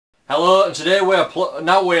Hello, and today we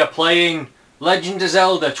are playing Legend of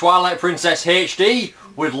Zelda Twilight Princess HD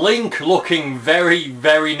with Link looking very,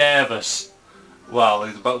 very nervous. Well,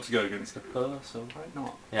 he's about to go against a Poes, so why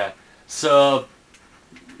not? Yeah. So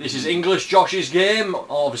this is English Josh's game,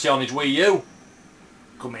 obviously on his WiiU.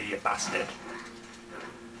 Come here, you bastard.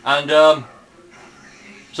 And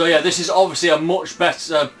so yeah, this is obviously a much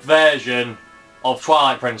better version of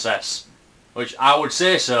Twilight Princess. Which I would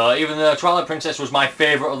say so, even though Twilight Princess was my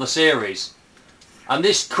favourite of the series. And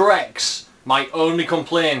this corrects my only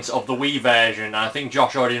complaint of the Wii version, and I think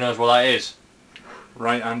Josh already knows what that is.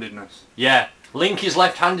 Right-handedness. Yeah, Link is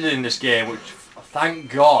left-handed in this game, which,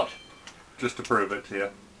 thank God. Just to prove it to you.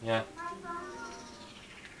 Yeah.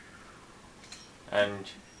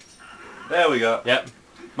 And... there we go. Yep.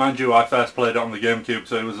 Mind you, I first played it on the GameCube,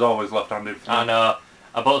 so it was always left-handed. I know.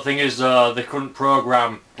 But the thing is, they couldn't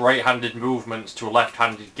program right-handed movements to a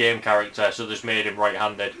left-handed game character, so they just made him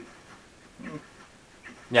right-handed.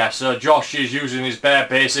 Yeah, so Josh is using his bare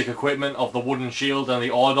basic equipment of the wooden shield and the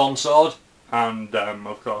Ordon sword. And,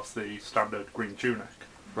 of course, the standard green tunic.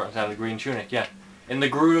 Right, the green tunic, yeah. In the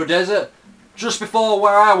Ghoul Desert, just before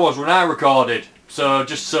where I was when I recorded. So,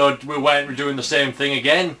 just so we weren't doing the same thing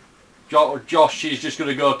again, Josh is just going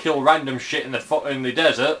to go kill random shit in the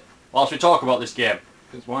desert whilst we talk about this game.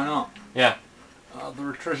 Because why not? Yeah. There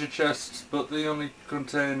are treasure chests, but they only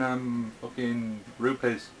contain, fucking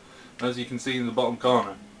rupees. As you can see in the bottom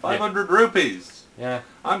corner. 500 rupees! Yeah.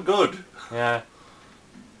 I'm good. Yeah.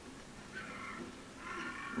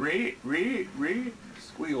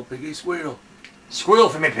 Squeal, piggy, squeal. Squeal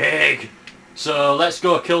for me, pig! So, let's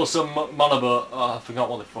go kill some monobo... oh, I forgot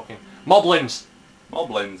what the fucking... Moblins!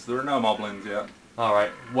 Moblins. There are no moblins yet.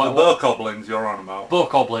 Alright. The Bokoblins you're on about.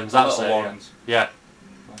 Bokoblins, that's it. Ones. Yeah.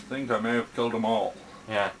 I think I may have killed them all.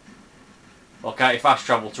 Yeah. Well, can't you fast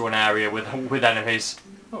travel to an area with enemies?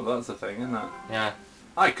 Oh, that's the thing, isn't it? Yeah.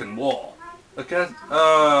 I can walk. Because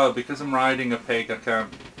I'm riding a pig, I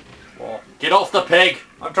can't walk. Get off the pig!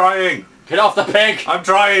 I'm trying! Get off the pig! I'm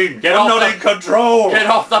trying! Get I'm off not in control! Get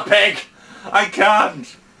off the pig! I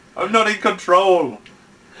can't! I'm not in control!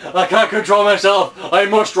 I can't control myself! I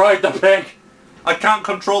must ride the pig! I can't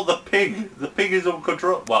control the pig! The pig is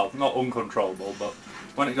uncontrollable. Well, not uncontrollable, but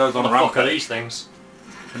when it goes on What a the fuck are rampage, these things?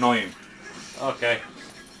 annoying. Okay.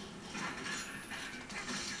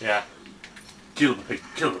 Yeah. Kill the pig,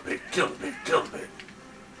 kill the pig, kill the pig, kill the pig.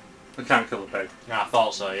 I can't kill the pig. Yeah, I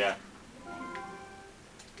thought so, yeah.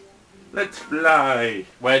 Let's fly!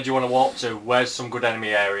 Where do you want to walk to? Where's some good enemy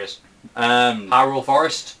areas? Hyrule Hyrule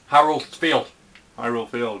Forest? Hyrule Field?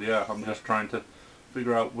 Field, yeah. I'm just trying to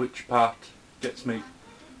figure out which part gets me.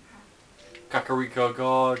 Kakariko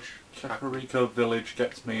Gorge? Kakariko Village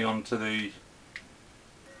gets me onto the...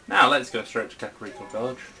 Now let's go straight to Kakariko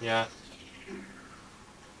Village. Yeah.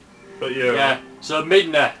 But yeah. Yeah, so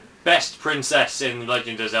Midna, best princess in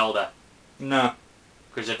Legend of Zelda. No.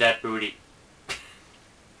 Because of dead booty.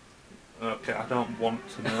 Okay, I don't want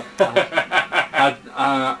to know.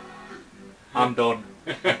 I'm done.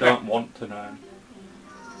 I don't want to know.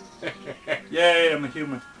 Yay, I'm a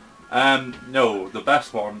human. No, the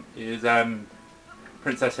best one is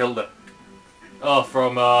Princess Hilda. Oh,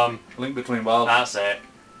 from Link Between Worlds. that's it.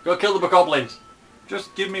 Go kill the Bokoblins.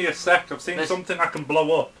 Just give me a sec. I've seen something I can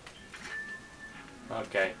blow up.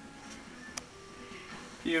 Okay.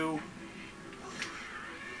 You.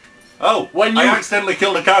 Oh, When I you- accidentally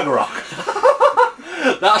killed a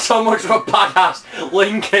Kararok. That's how much of a badass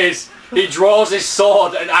Link is. He draws his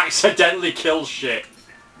sword and accidentally kills shit.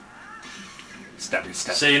 Stabby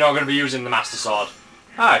stab. So you're not going to be using the Master Sword.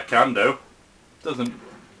 I can do. Doesn't.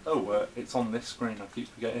 Oh, it's on this screen. I keep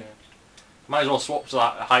forgetting. Might as well swap to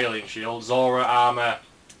that Hylian shield. Zora armor.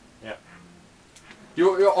 Yeah.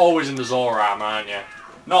 You're always in the Zora armor, aren't you?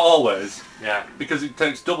 Not always, Yeah. because it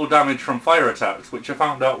takes double damage from fire attacks, which I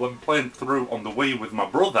found out when playing through on the Wii with my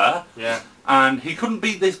brother. Yeah. And he couldn't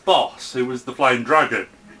beat this boss, who was the Flying Dragon.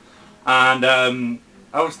 And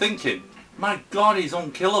I was thinking, my God, he's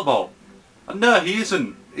unkillable. And no, he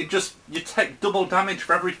isn't. It just, you take double damage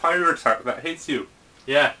for every fire attack that hits you.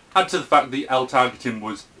 Yeah. Add to the fact the L targeting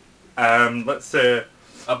was, let's say,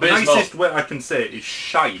 the Abysmal. nicest way I can say it is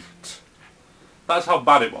shite. That's how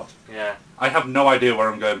bad it was. Yeah. I have no idea where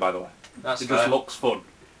I'm going, by the way. That's It fair. just looks fun.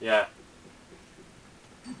 Yeah.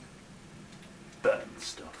 Burn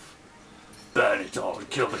stuff. Burn it all and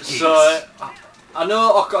kill the Keese. So I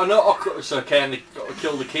know. So can they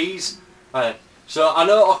kill the Keese? So I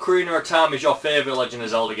know Ocarina of Time is your favourite Legend of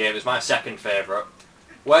Zelda game. It's my second favourite.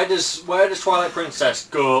 Where does Twilight Princess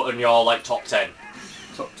go in your like top 10?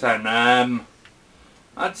 Top 10.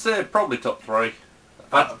 I'd say probably top 3.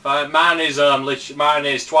 Mine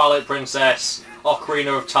is Twilight Princess,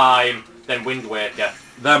 Ocarina of Time, then Wind Waker.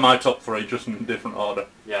 They're my top 3, just in different order.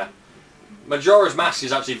 Yeah. Majora's Mask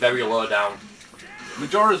is actually very low down.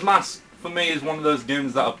 Majora's Mask, for me, is one of those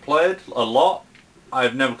games that I've played a lot.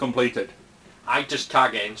 I've never completed. I just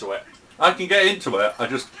can't get into it. I can get into it, I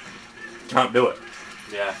just can't do it.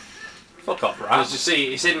 Yeah. Fuck off, right? Because you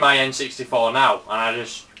see, it's in my N64 now, and I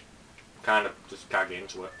just can't get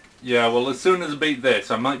into it. Yeah, well, as soon as I beat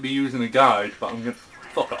this, I might be using a guide, but I'm gonna...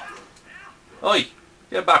 Fuck off. Oi!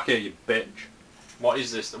 Get back here, you bitch. What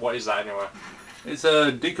is this? What is that anyway? It's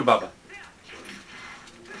a Deku Baba.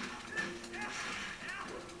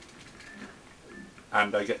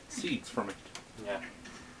 And I get seeds from it. Yeah.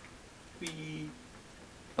 Whee.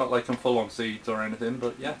 Not like I'm full on seeds or anything,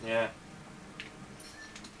 but yeah. Yeah.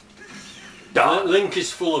 Link Link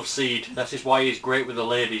is full of seed. That is why he's great with the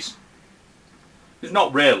ladies. He's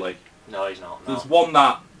not really. No, he's not. No. There's one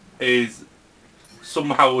that is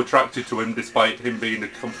somehow attracted to him despite him being a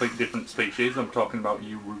complete different species. I'm talking about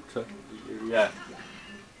Uruta. Yeah.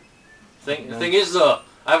 The thing is though,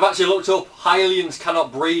 I've actually looked up, Hylians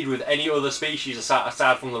cannot breed with any other species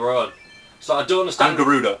aside from their own. So I don't understand... And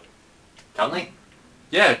Garuda. Can they?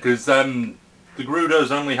 Yeah, because the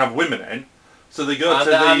Garudas only have women in, so they go and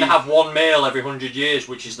to the... And they have one male every 100 years,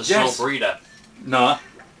 which is the sole breeder. No,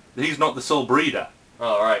 he's not the sole breeder.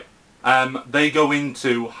 Oh, right. They go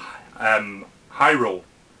into Hyrule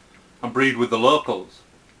and breed with the locals.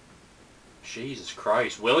 Jesus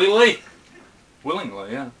Christ, willingly?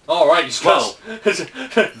 Willingly, yeah. Oh, right. Well,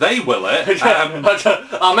 they will it.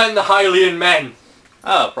 I meant the Hylian men.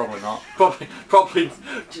 Oh, probably not. Probably.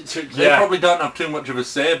 They probably don't have too much of a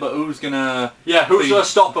say, but who's gonna... Yeah, who's gonna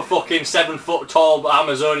stop a fucking 7-foot tall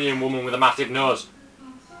Amazonian woman with a massive nose?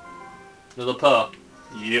 Another Poe?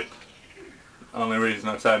 Yep. Only reason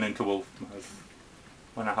I turn into wolf mode.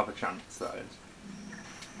 When I have a chance, that is.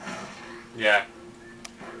 Yeah.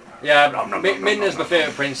 Yeah, Midna's my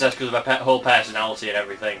favourite princess because of her whole personality and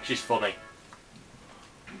everything. She's funny.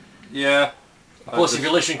 Yeah. Plus, if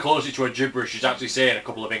you listen closely to her gibberish, she's actually saying a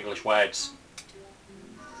couple of English words.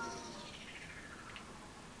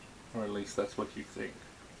 Or at least that's what you think.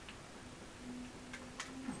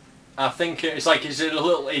 I think it's like it's a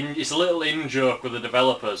little in joke with the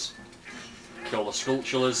developers. Kill the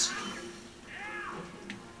Skulltulas.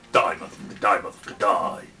 Die, motherfucker,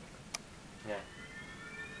 die. Yeah.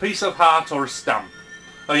 Piece of heart or a stamp.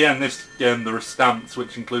 Oh yeah, in this game there are stamps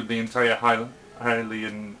which include the entire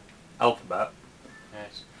Hylian alphabet.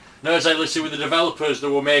 Yes. No, as I listened with the developers that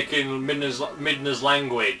were making Midna's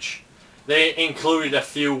language, they included a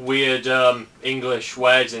few weird English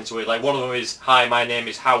words into it. Like one of them is "Hi, my name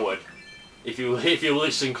is Howard." If you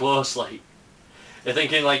listen closely, they're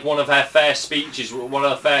thinking like one of her first speeches, one of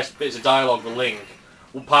the first bits of dialogue, the Link.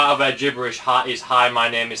 Well, part of her gibberish is "Hi, my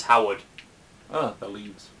name is Howard." Oh, the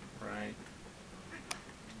leaves. Right.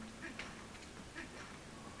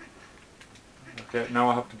 Okay, now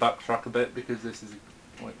I have to backtrack a bit because this is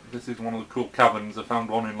one of the cool caverns. I found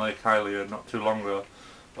one in Lake Hylian not too long ago,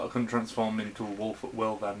 but I couldn't transform into a wolf at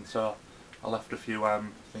will then, so I left a few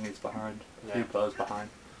thingies behind, a few Poes behind.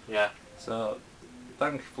 Yeah. So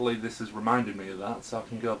thankfully this has reminded me of that, so I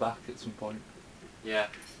can go back at some point. Yeah.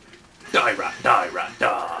 Die rat, die rat,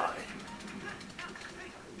 die!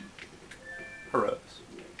 Heroes.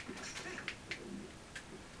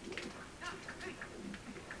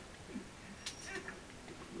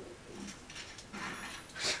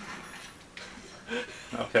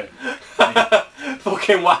 Okay.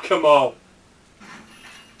 Fucking whack-a-mole.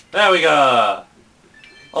 There we go!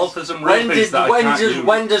 All for some rupees that I can't use.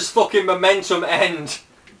 When does fucking momentum end?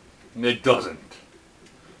 It doesn't.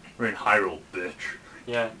 We're in Hyrule, bitch.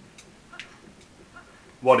 Yeah.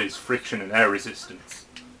 What is friction and air resistance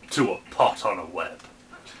to a pot on a web?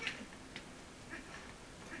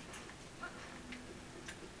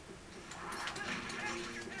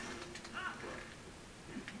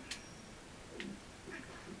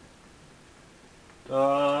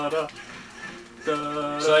 Da, da,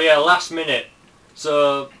 da. So yeah, last minute.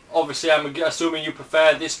 So obviously I'm assuming you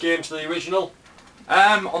prefer this game to the original?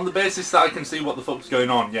 On the basis that I can see what the fuck's going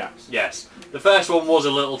on, yes. Yes. The first one was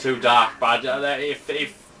a little too dark, but it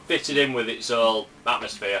fitted in with its whole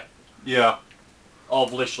atmosphere. Yeah.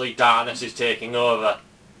 Of literally darkness is taking over.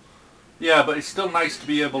 Yeah, but it's still nice to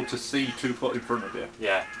be able to see 2 foot in front of you.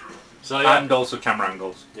 Yeah. So yeah. And also camera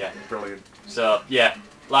angles. Yeah. Brilliant. So yeah,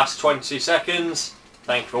 last 20 seconds.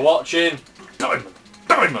 Thank you for watching. Die, mother!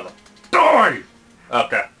 Die, mother! Die!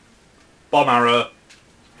 Okay. Bomb arrow.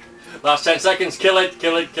 Last 10 seconds. Kill it,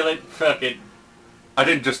 kill it, kill it. Fuck it. I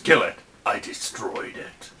didn't just kill it. I destroyed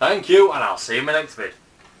it. Thank you, and I'll see you in my next vid.